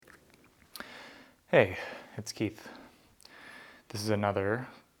Hey, it's Keith. This is another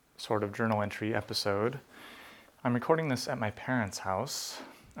sort of journal entry episode. I'm recording this at my parents' house.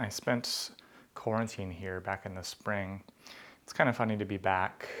 I spent quarantine here back in the spring. It's kind of funny to be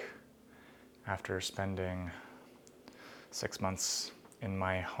back after spending 6 months in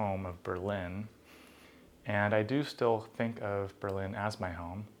my home of Berlin. And I do still think of Berlin as my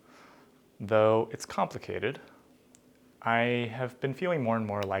home, though it's complicated. I have been feeling more and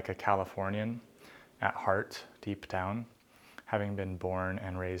more like a Californian at heart, deep down, having been born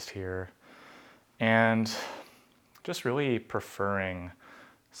and raised here, and just really preferring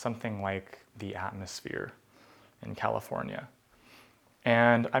something like the atmosphere in California.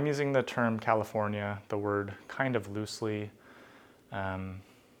 And I'm using the term California, the word kind of loosely. I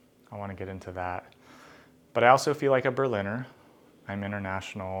want to get into that. But I also feel like a Berliner. I'm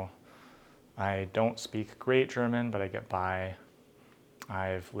international. I don't speak great German, but I get by.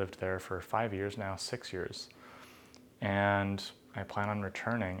 I've lived there for 5 years now, 6 years, and I plan on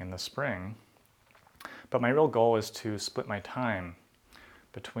returning in the spring. But my real goal is to split my time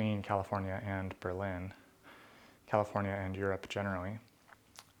between California and Berlin, California and Europe generally.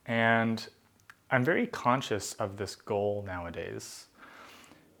 And I'm very conscious of this goal nowadays,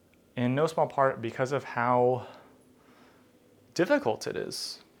 in no small part because of how difficult it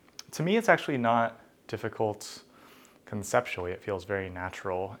is. To me, it's actually not difficult conceptually. It feels very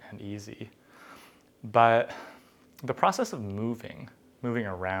natural and easy. But the process of moving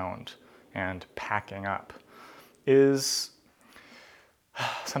around and packing up is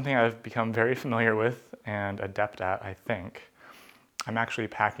something I've become very familiar with and adept at, I think. I'm actually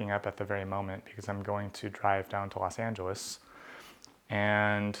packing up at the very moment because I'm going to drive down to Los Angeles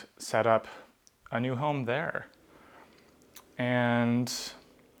and set up a new home there. And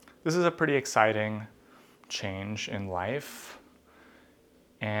this is a pretty exciting change in life,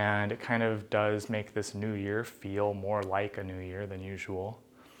 and it kind of does make this new year feel more like a new year than usual.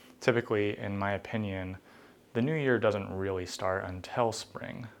 Typically, in my opinion, the new year doesn't really start until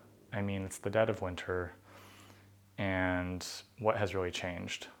spring. I mean, it's the dead of winter, and what has really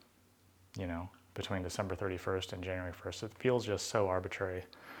changed, between December 31st and January 1st? It feels just so arbitrary.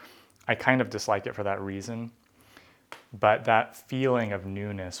 I kind of dislike it for that reason, but that feeling of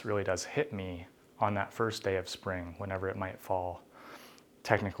newness really does hit me on that first day of spring, whenever it might fall.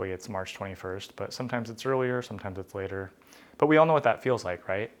 Technically, it's March 21st, but sometimes it's earlier, sometimes it's later. But we all know what that feels like,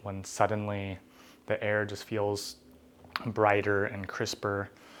 right? When suddenly the air just feels brighter and crisper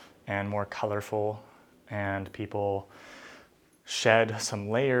and more colorful, and people shed some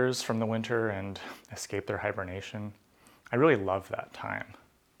layers from the winter and escape their hibernation. I really love that time.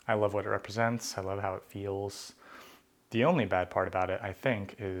 I love what it represents. I love how it feels. The only bad part about it, I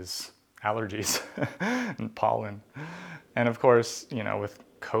think, is allergies and pollen. And of course, with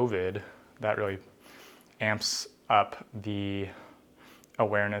COVID, that really amps up the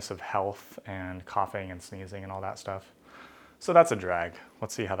awareness of health and coughing and sneezing and all that stuff. So that's a drag.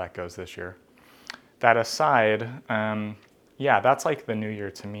 Let's see how that goes this year. That aside, that's like the new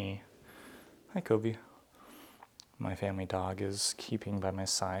year to me. Hi, Kobe. My family dog is keeping by my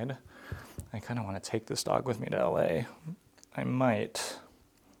side. I kind of want to take this dog with me to LA. I might.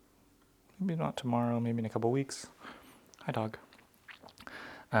 Maybe not tomorrow, maybe in a couple weeks. Hi, dog.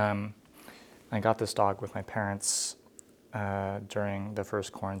 I got this dog with my parents during the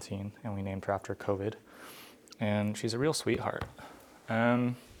first quarantine, and we named her after COVID. And she's a real sweetheart.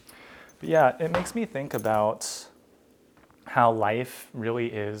 But yeah, it makes me think about how life really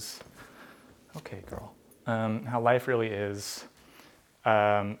is. Okay, girl. How life really is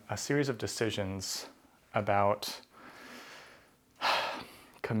a series of decisions about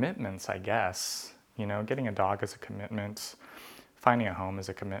commitments, I guess. Getting a dog is a commitment. Finding a home is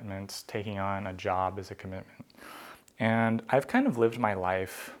a commitment. Taking on a job is a commitment. And I've kind of lived my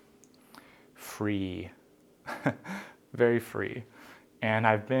life free, very free. And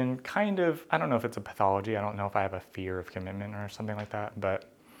I've been I don't know if it's a pathology. I don't know if I have a fear of commitment or something like that.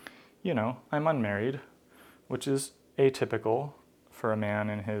 But, I'm unmarried, which is atypical for a man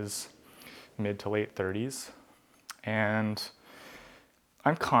in his mid to late 30s. And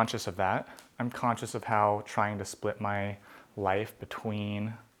I'm conscious of that. I'm conscious of how trying to split my life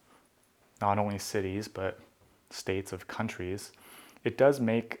between not only cities, but states of countries, it does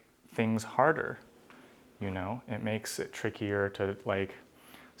make things harder. It makes it trickier to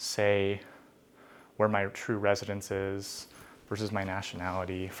say where my true residence is versus my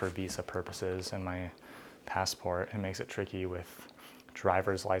nationality for visa purposes and my passport. It makes it tricky with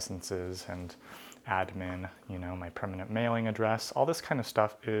driver's licenses and admin, my permanent mailing address. All this kind of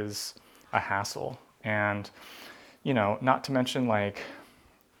stuff is a hassle. And, not to mention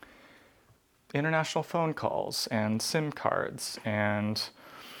international phone calls and SIM cards and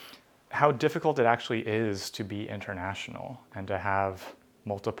how difficult it actually is to be international and to have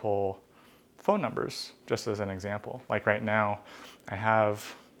multiple phone numbers, just as an example. Like right now, I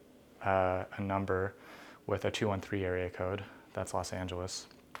have a number with a 213 area code, that's Los Angeles.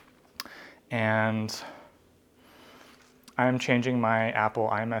 And I'm changing my Apple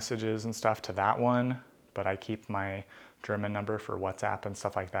iMessages and stuff to that one, but I keep my German number for WhatsApp and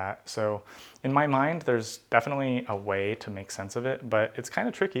stuff like that. So in my mind, there's definitely a way to make sense of it, but it's kind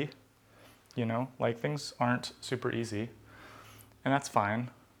of tricky, you know, like things aren't super easy, and that's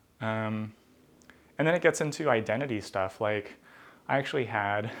fine. And then it gets into identity stuff. Like I actually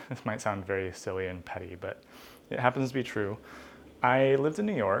had, this might sound very silly and petty, but it happens to be true. I lived in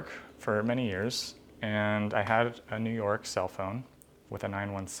New York for many years, and I had a New York cell phone with a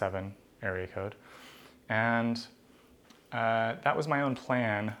 917 area code. And that was my own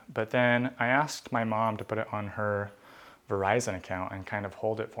plan, but then I asked my mom to put it on her Verizon account and kind of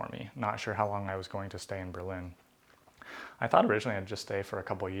hold it for me. Not sure how long I was going to stay in Berlin. I thought originally I'd just stay for a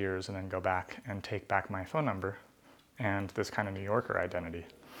couple of years and then go back and take back my phone number and this kind of New Yorker identity.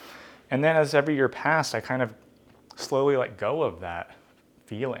 And then as every year passed, I kind of slowly let go of that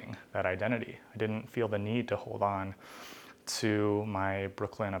feeling, that identity. I didn't feel the need to hold on to my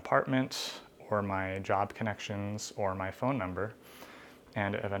Brooklyn apartment or my job connections or my phone number,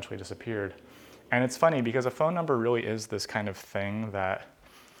 and it eventually disappeared. And it's funny because a phone number really is this kind of thing that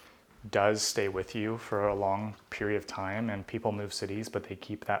does stay with you for a long period of time, and people move cities, but they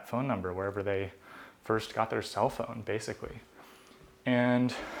keep that phone number wherever they first got their cell phone, basically.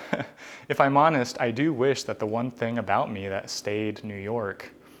 And if I'm honest, I do wish that the one thing about me that stayed New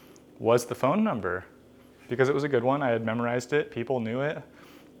York was the phone number, because it was a good one. I had memorized it, people knew it.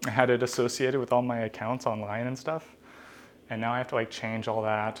 I had it associated with all my accounts online and stuff. And now I have to like change all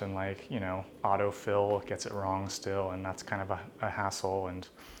that, and like, you know, autofill gets it wrong still, and that's kind of a hassle, and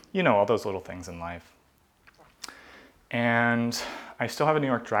you know, all those little things in life. And I still have a New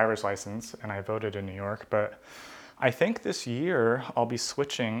York driver's license, and I voted in New York, but I think this year I'll be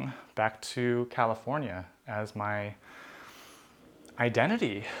switching back to California as my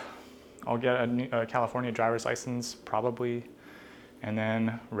identity. I'll get a California driver's license probably, and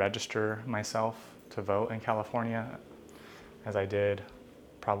then register myself to vote in California, as I did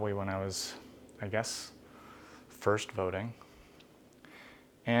probably when I was, I guess, first voting.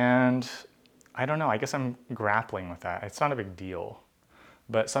 And I don't know, I guess I'm grappling with that. It's not a big deal,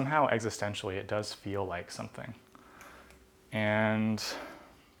 but somehow existentially it does feel like something. And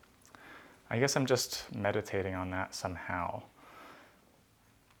I guess I'm just meditating on that somehow.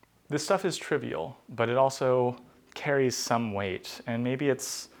 This stuff is trivial, but it also carries some weight, and maybe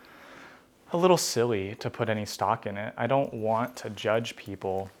it's a little silly to put any stock in it. I don't want to judge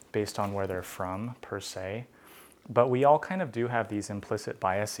people based on where they're from, per se, but we all kind of do have these implicit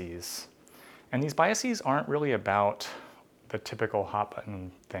biases. And these biases aren't really about the typical hot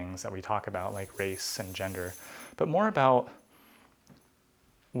button things that we talk about, like race and gender, but more about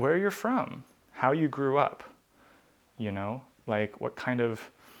where you're from, how you grew up, you know, like what kind of,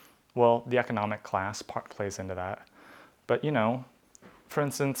 well, the economic class part plays into that. But, you know, for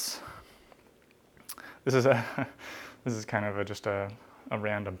instance, this is kind of just a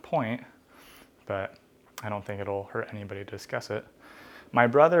random point, but I don't think it'll hurt anybody to discuss it. My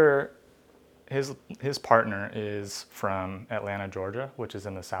brother, his partner is from Atlanta, Georgia, which is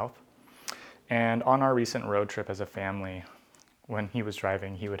in the South. And on our recent road trip as a family, when he was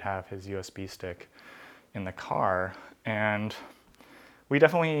driving, he would have his USB stick in the car, and we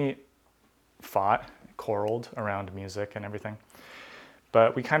definitely quarreled around music and everything.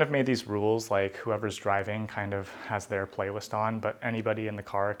 But we kind of made these rules, like whoever's driving kind of has their playlist on, but anybody in the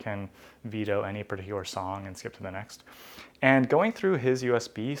car can veto any particular song and skip to the next. And going through his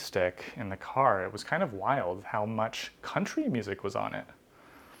USB stick in the car, it was kind of wild how much country music was on it.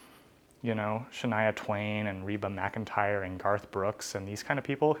 You know, Shania Twain and Reba McEntire and Garth Brooks and these kind of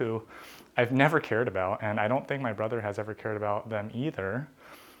people who I've never cared about, and I don't think my brother has ever cared about them either.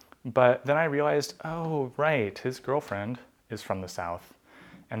 But then I realized, oh, right, his girlfriend is from the South,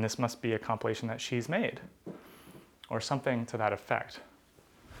 and this must be a compilation that she's made, or something to that effect.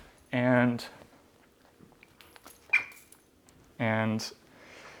 And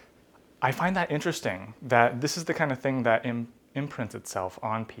I find that interesting, that this is the kind of thing that imprints itself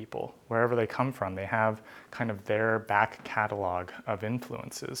on people. Wherever they come from, they have kind of their back catalog of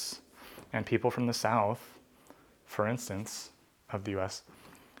influences. And people from the South, for instance, of the US,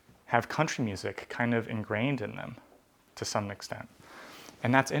 have country music kind of ingrained in them to some extent.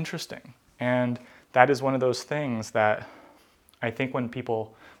 And that's interesting. And that is one of those things that I think when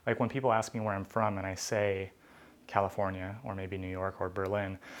Like when people ask me where I'm from and I say California or maybe New York or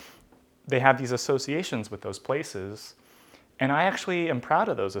Berlin, they have these associations with those places. And I actually am proud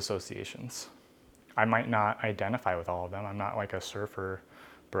of those associations. I might not identify with all of them. I'm not like a surfer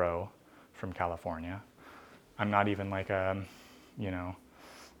bro from California. I'm not even like a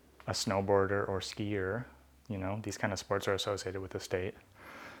snowboarder or skier. These kind of sports are associated with the state.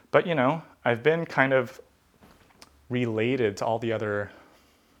 But, I've been kind of related to all the other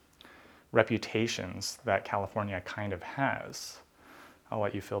reputations that California kind of has. I'll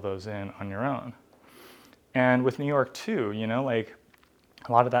let you fill those in on your own. And with New York too, like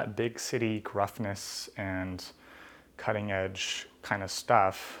a lot of that big city gruffness and cutting edge kind of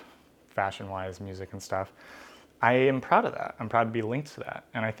stuff, fashion-wise, music and stuff, I am proud of that. I'm proud to be linked to that.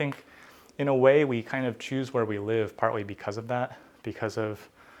 And I think in a way we kind of choose where we live partly because of that, because of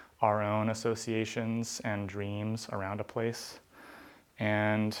our own associations and dreams around a place.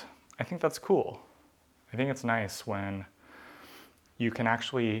 And I think that's cool. I think it's nice when you can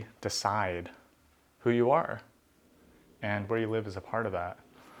actually decide who you are and where you live is a part of that.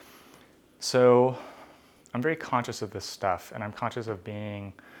 So I'm very conscious of this stuff, and I'm conscious of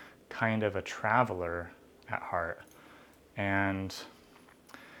being kind of a traveler at heart. And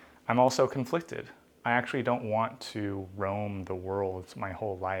I'm also conflicted. I actually don't want to roam the world my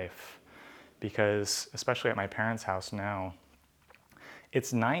whole life because, especially at my parents' house now,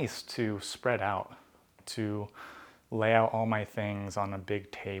 it's nice to spread out, to lay out all my things on a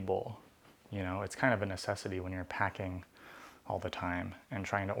big table. It's kind of a necessity when you're packing all the time and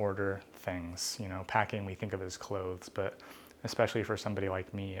trying to order things. Packing we think of as clothes, but especially for somebody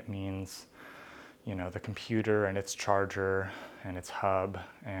like me, it means, the computer and its charger and its hub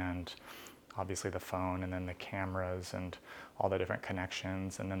and obviously the phone and then the cameras and all the different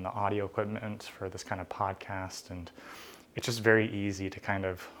connections and then the audio equipment for this kind of podcast. And it's just very easy to kind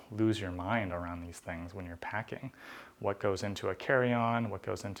of lose your mind around these things when you're packing. What goes into a carry-on, what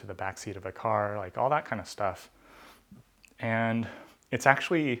goes into the backseat of a car, like all that kind of stuff. And it's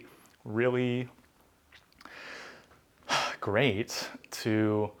actually really great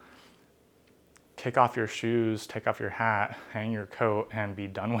to kick off your shoes, take off your hat, hang your coat, and be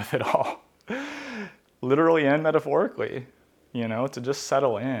done with it all. Literally and metaphorically, to just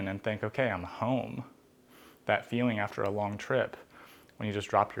settle in and think, okay, I'm home. That feeling after a long trip when you just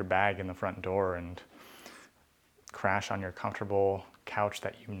drop your bag in the front door and crash on your comfortable couch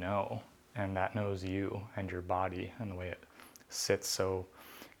that and that knows you and your body and the way it sits so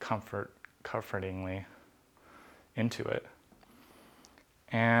comfortingly into it.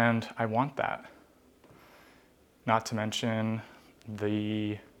 And I want that. Not to mention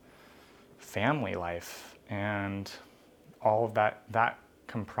the family life and all of that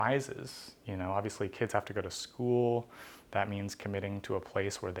comprises, obviously kids have to go to school. That means committing to a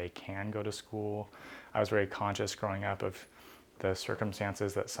place where they can go to school. I was very conscious growing up of the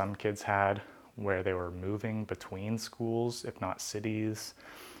circumstances that some kids had where they were moving between schools, if not cities,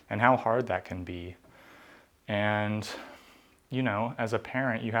 and how hard that can be. And, as a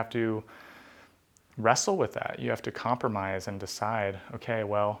parent, you have to wrestle with that. You have to compromise and decide, okay,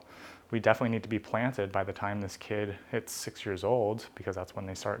 well, we definitely need to be planted by the time this kid hits 6 years old, because that's when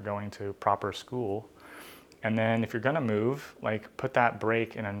they start going to proper school. And then if you're gonna move, like put that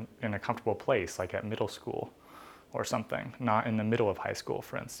break in a comfortable place, like at middle school or something, not in the middle of high school,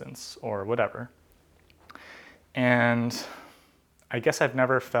 for instance, or whatever. And I guess I've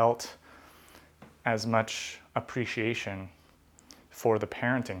never felt as much appreciation for the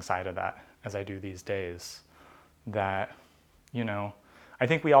parenting side of that as I do these days. That, I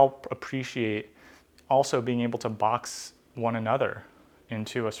think we all appreciate also being able to box one another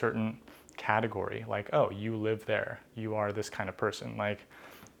into a certain category. Like, oh, you live there. You are this kind of person. Like,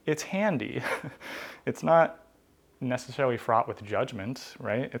 it's handy. It's not necessarily fraught with judgment,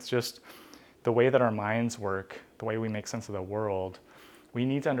 right? It's just the way that our minds work, the way we make sense of the world. We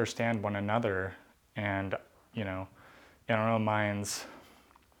need to understand one another and, in our own minds,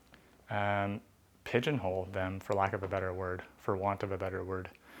 pigeonhole them, for lack of a better word, for want of a better word.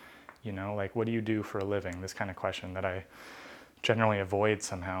 Like, what do you do for a living? This kind of question that I generally avoid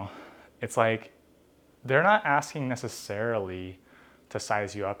somehow. It's like, they're not asking necessarily to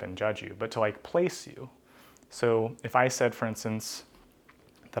size you up and judge you, but to like place you. So if I said, for instance,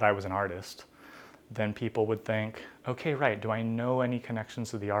 that I was an artist, then people would think, okay, right, do I know any connections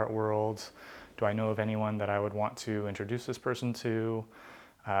to the art world? Do I know of anyone that I would want to introduce this person to?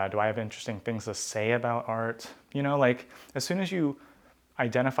 Do I have interesting things to say about art? Like, as soon as you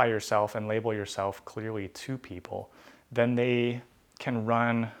identify yourself and label yourself clearly to people, then they can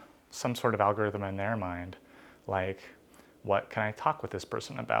run some sort of algorithm in their mind. Like, What can I talk with this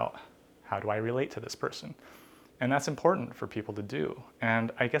person about? How do I relate to this person? And that's important for people to do.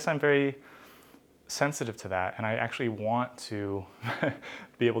 And I guess I'm very sensitive to that, and I actually want to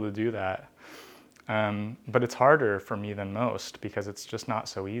be able to do that. But it's harder for me than most because it's just not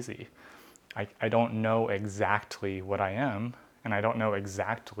so easy. I don't know exactly what I am, and I don't know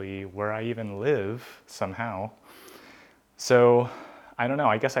exactly where I even live somehow. So I don't know,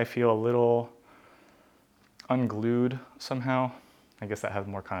 I guess I feel a little unglued somehow. I guess that has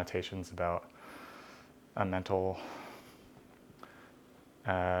more connotations about a mental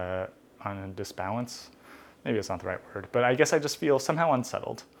on a disbalance. Maybe it's not the right word, but I guess I just feel somehow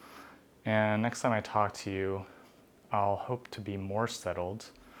unsettled. And next time I talk to you, I'll hope to be more settled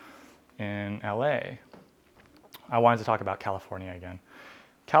in LA. I wanted to talk about California again.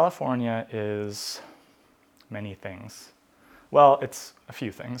 California is many things. Well, it's a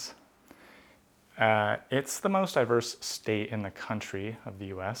few things. It's the most diverse state in the country of the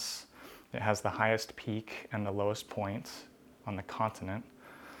US. It has the highest peak and the lowest point on the continent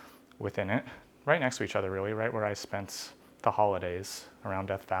within it, right next to each other really, right where I spent the holidays around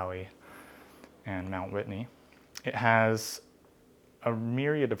Death Valley and Mount Whitney. It has a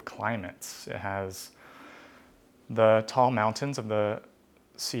myriad of climates. It has the tall mountains of the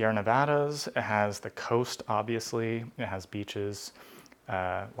Sierra Nevadas. It has the coast, obviously. It has beaches.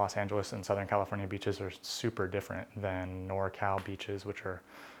 Los Angeles and Southern California beaches are super different than NorCal beaches, which are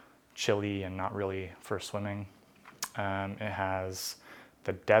chilly and not really for swimming. It has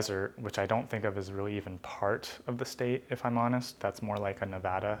the desert, which I don't think of as really even part of the state, if I'm honest. That's more like a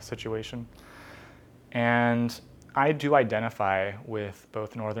Nevada situation. And I do identify with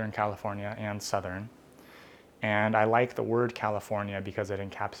both Northern California and Southern. And I like the word California because it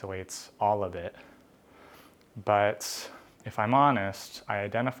encapsulates all of it. But if I'm honest, I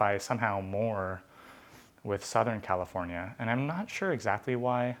identify somehow more with Southern California. And I'm not sure exactly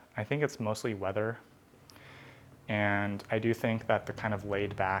why. I think it's mostly weather. And I do think that the kind of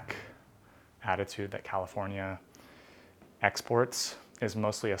laid back attitude that California exports is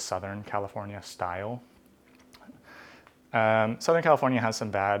mostly a Southern California style. Southern California has some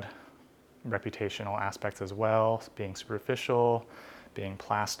bad reputational aspects as well, being superficial, being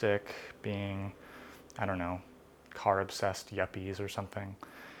plastic, being, I don't know, car obsessed yuppies or something.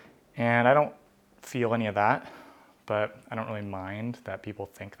 And I don't feel any of that, but I don't really mind that people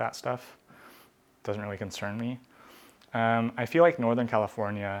think that stuff. It doesn't really concern me. I feel like Northern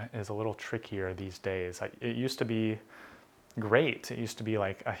California is a little trickier these days. It used to be great. It used to be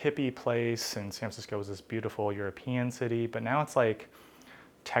like a hippie place, and San Francisco was this beautiful European city, but now it's like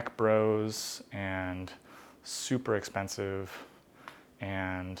tech bros and super expensive,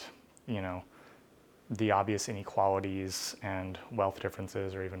 and the obvious inequalities and wealth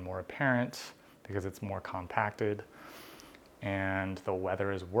differences are even more apparent because it's more compacted, and the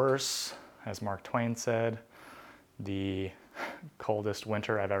weather is worse, as Mark Twain said. The coldest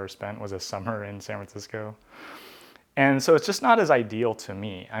winter I've ever spent was a summer in San Francisco. And so it's just not as ideal to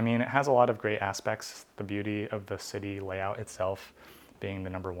me. I mean, it has a lot of great aspects, the beauty of the city layout itself being the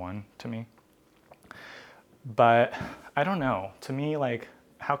number one to me. But I don't know. To me, like,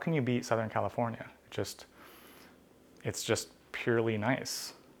 how can you beat Southern California? It's just purely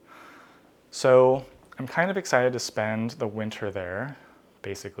nice. So I'm kind of excited to spend the winter there,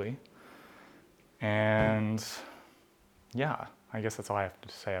 basically. And yeah, I guess that's all I have to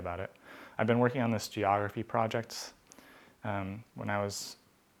say about it. I've been working on this geography project when I was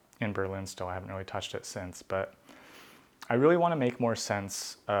in Berlin still. I haven't really touched it since, but I really want to make more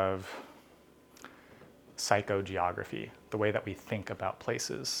sense of psychogeography, the way that we think about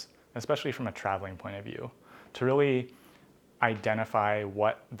places, especially from a traveling point of view, to really identify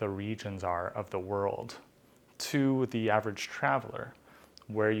what the regions are of the world to the average traveler,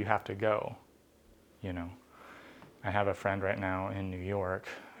 where you have to go, I have a friend right now in New York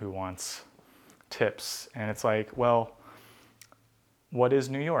who wants tips, and it's like, well, what is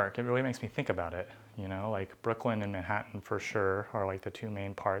New York? It really makes me think about it, like Brooklyn and Manhattan for sure are like the two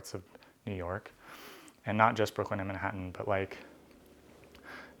main parts of New York, and not just Brooklyn and Manhattan, but like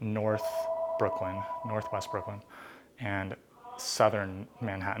North Brooklyn, Northwest Brooklyn, and Southern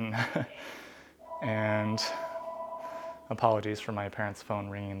Manhattan. And apologies for my parents' phone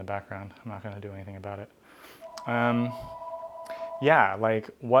ringing in the background. I'm not going to do anything about it. Yeah,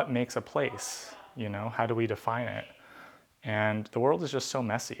 like what makes a place? How do we define it? And the world is just so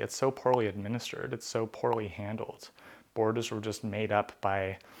messy. It's so poorly administered. It's so poorly handled. Borders were just made up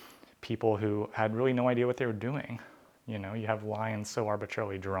by people who had really no idea what they were doing. You have lines so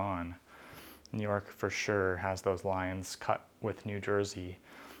arbitrarily drawn. New York for sure has those lines cut with New Jersey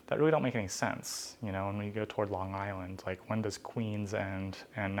that really don't make any sense. You know, when you go toward Long Island, like when does Queens end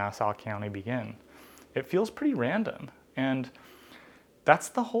and Nassau County begin? It feels pretty random. And that's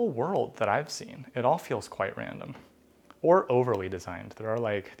the whole world that I've seen. It all feels quite random or overly designed. There are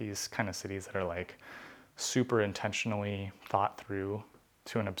like these kind of cities that are like super intentionally thought through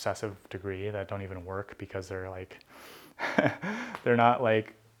to an obsessive degree that don't even work because they're like, they're not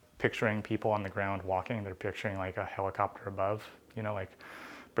like picturing people on the ground walking, they're picturing like a helicopter above, you know, like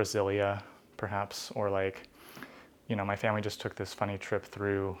Brasilia perhaps, or like, you know, my family just took this funny trip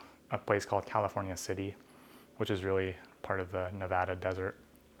through a place called California City, which is really part of the Nevada desert,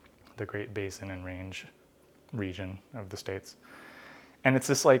 the Great Basin and Range region of the States. And it's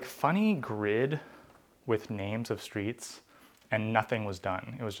this like funny grid with names of streets, and nothing was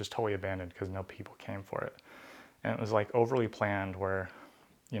done. It was just totally abandoned because no people came for it. And it was like overly planned where,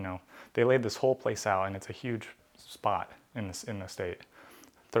 you know, they laid this whole place out, and it's a huge spot in the state.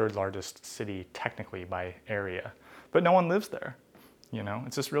 Third largest city technically by area, but no one lives there. You know,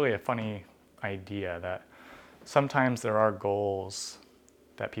 it's just really a funny idea that sometimes there are goals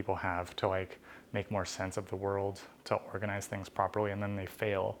that people have to like make more sense of the world, to organize things properly, and then they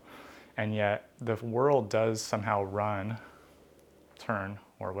fail. And yet the world does somehow turn,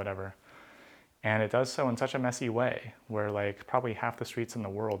 or whatever. And it does so in such a messy way where like probably half the streets in the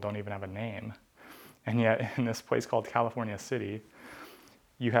world don't even have a name. And yet in this place called California City,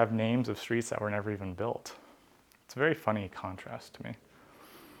 you have names of streets that were never even built. It's a very funny contrast to me.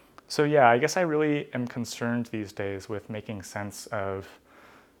 So yeah, I guess I really am concerned these days with making sense of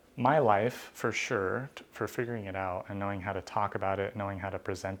my life, for sure, for figuring it out and knowing how to talk about it, knowing how to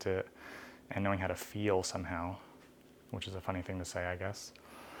present it, and knowing how to feel somehow, which is a funny thing to say, I guess.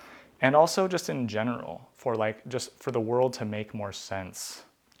 And also just in general, for like, just for the world to make more sense,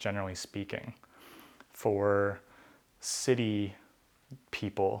 generally speaking, for city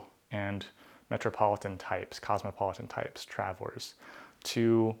people and metropolitan types, cosmopolitan types, travelers,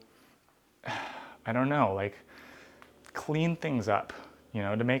 to, I don't know, like clean things up, you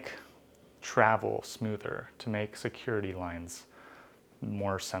know, to make travel smoother, to make security lines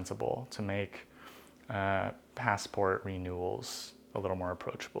more sensible, to make passport renewals a little more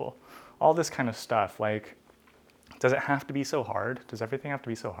approachable. All this kind of stuff. Like, does it have to be so hard? Does everything have to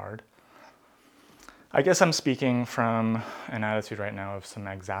be so hard? I guess I'm speaking from an attitude right now of some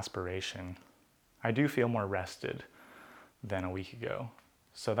exasperation. I do feel more rested than a week ago,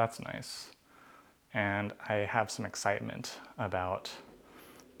 so that's nice. And I have some excitement about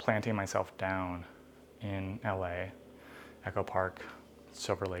planting myself down in LA, Echo Park,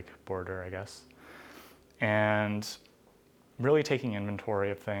 Silver Lake border, I guess, and really taking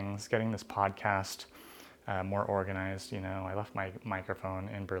inventory of things, getting this podcast more organized. You know, I left my microphone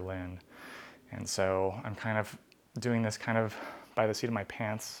in Berlin, and so I'm kind of doing this kind of by the seat of my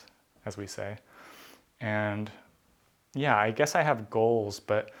pants, as we say. And yeah, I guess I have goals,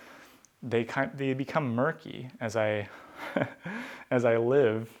 but they become murky as I as I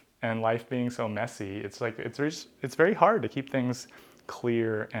live, and life being so messy. It's like it's very hard to keep things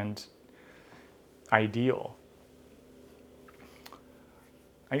clear and ideal.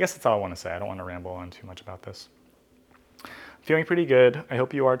 I guess that's all I want to say. I don't want to ramble on too much about this. Feeling pretty good. I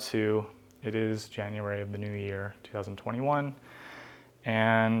hope you are too. It is January of the new year, 2021,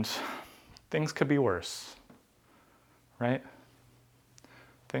 and things could be worse, right?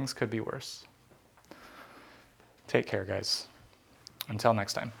 Things could be worse. Take care, guys. Until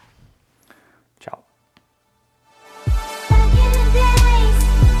next time.